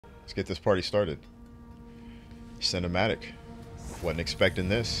Let's get this party started. Cinematic. Wasn't expecting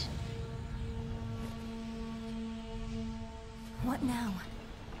this. What now?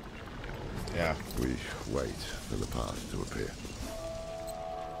 Yeah. We wait for the path to appear.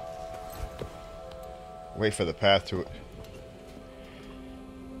 Wait for the path to...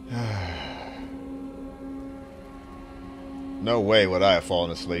 No way would I have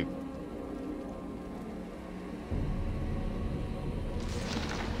fallen asleep.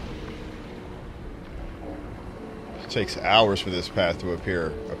 It takes hours for this path to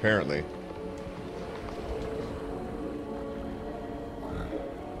appear, apparently.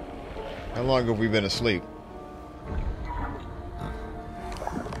 How long have we been asleep?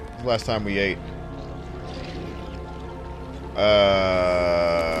 The last time we ate.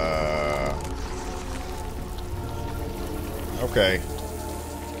 Okay.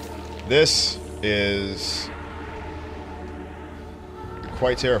 This is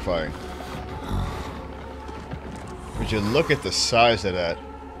quite terrifying. Would you look at the size of that?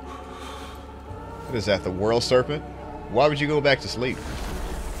 What is that, the world serpent? Why would you go back to sleep?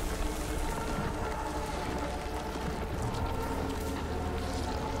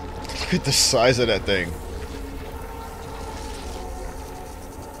 Look at the size of that thing.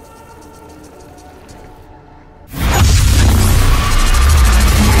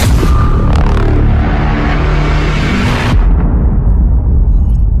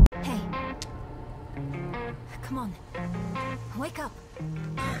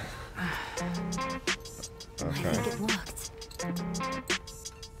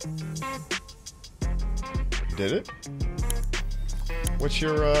 Did it? What's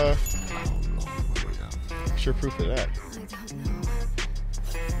your proof of that? I don't know.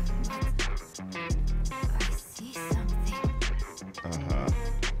 But I see something.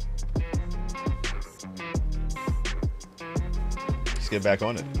 Let's get back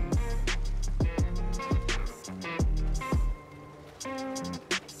on it.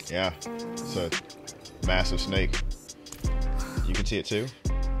 Yeah, it's a massive snake. You can see it too?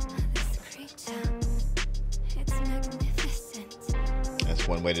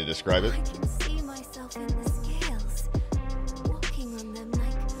 One way to describe it. I can see myself in the scales, walking on them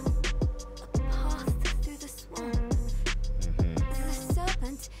like a path through the swamp. The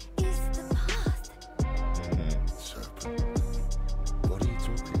serpent is the path. Serpent? What are you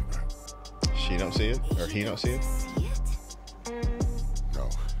talking about? She don't see it? Or he don't see it? See it? No.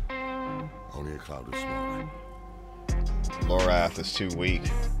 Only a cloud of smoke. Lorath is too weak.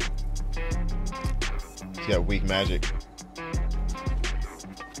 He's got weak magic.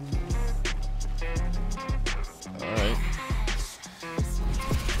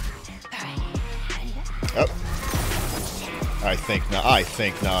 I think not. I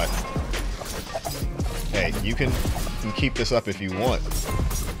think not. Hey, you can keep this up if you want.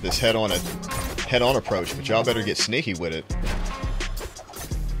 This head-on approach, but y'all better get sneaky with it.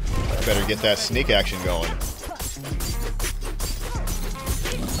 Better get that sneak action going.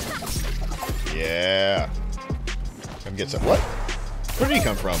 Yeah. Come get some. What? Where did he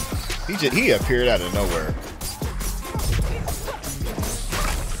come from? He appeared out of nowhere.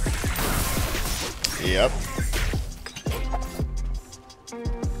 Yep.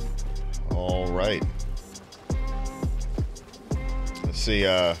 All right. Let's see.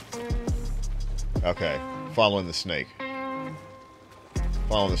 Okay. Following the snake.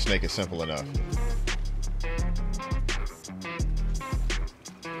 Following the snake is simple enough.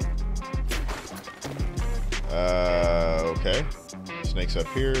 Okay. Snake's up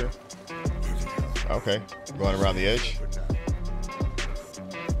here. Okay. Going around the edge.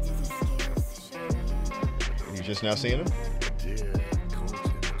 You just now seeing him?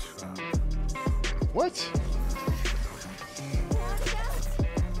 What?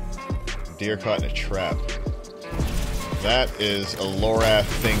 Deer caught in a trap. That is a Lorath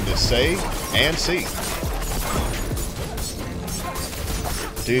thing to say and see.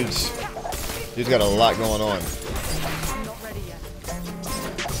 Dude's got a lot going on.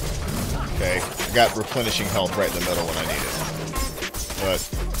 Okay, I got replenishing health right in the middle when I need it. But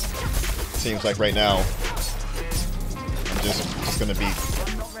seems like right now I'm just gonna be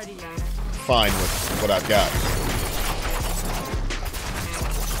fine with what I've got.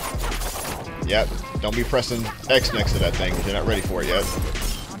 Yep, don't be pressing X next to that thing because you're not ready for it yet.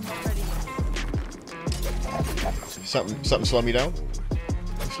 Something slow me down?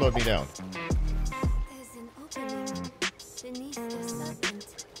 Slowed me down. There's an opening beneath the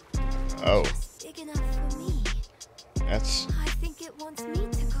serpent. Oh. Big enough for me. That's... I think it wants me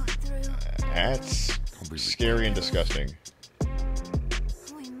to go through. That's scary and disgusting.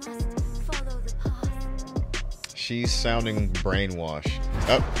 We must follow the path. She's sounding brainwashed.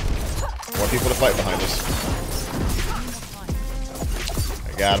 Oh. More people to fight behind us.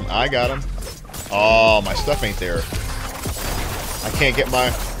 I got him. I got him. Oh, my stuff ain't there. I can't get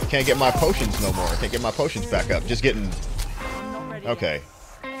my potions no more. I can't get my potions back up. Just getting. Okay.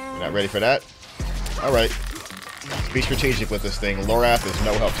 You're not ready for that? Alright. Let's be strategic with this thing. Lorath is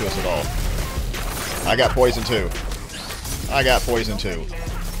no help to us at all. I got poison too. I got poison too.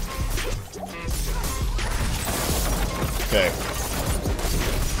 Okay.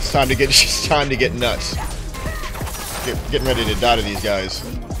 It's time to get nuts. Getting ready to die to these guys.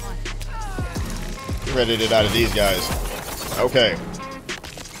 Get ready to die to these guys. Okay.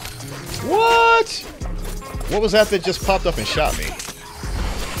 What? What was that just popped up and shot me?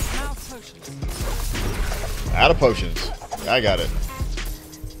 Out of potions. I got it.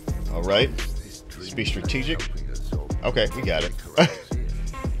 Alright. Let's be strategic. Okay, we got it.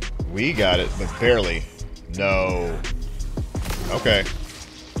 We got it, but barely. No. Okay.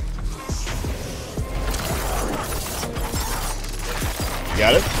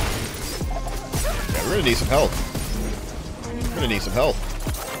 Got it? Yeah, we're gonna need some help. We're gonna need some help.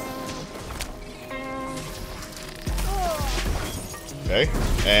 Okay.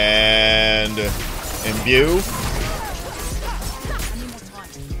 And imbue.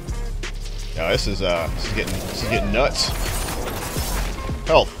 Now this is getting nuts.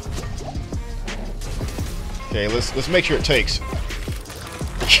 Health. Okay, let's make sure it takes.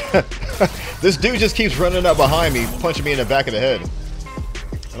 This dude just keeps running up behind me, punching me in the back of the head.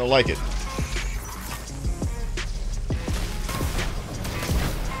 I don't like it.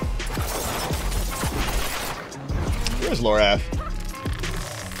 Where's Lorath?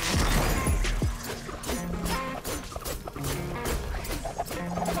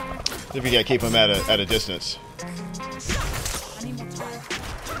 If you gotta keep him at a distance.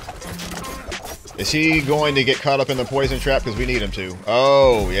 Is he going to get caught up in the poison trap? Because we need him to.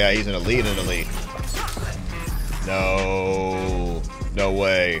 Oh, yeah, he's an elite. No. No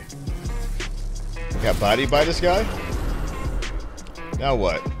way. Got bodied by this guy? Now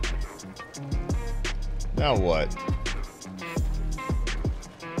what? Now what?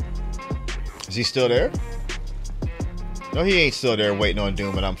 Is he still there? No, he ain't still there waiting on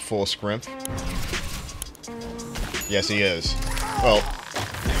Doom and I'm full scrimp. Yes, he is. Well,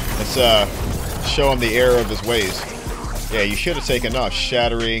 let's show him the error of his ways. Yeah, you should have taken off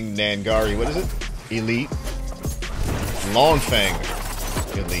Shattering Nangari. What is it? Elite. Longfang.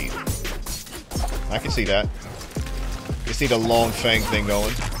 Elite. I can see that. You see the Longfang thing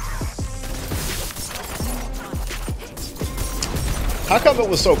going. How come it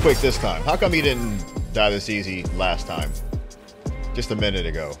was so quick this time? How come he didn't die this easy last time? Just a minute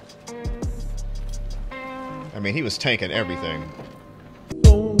ago. I mean, he was tanking everything.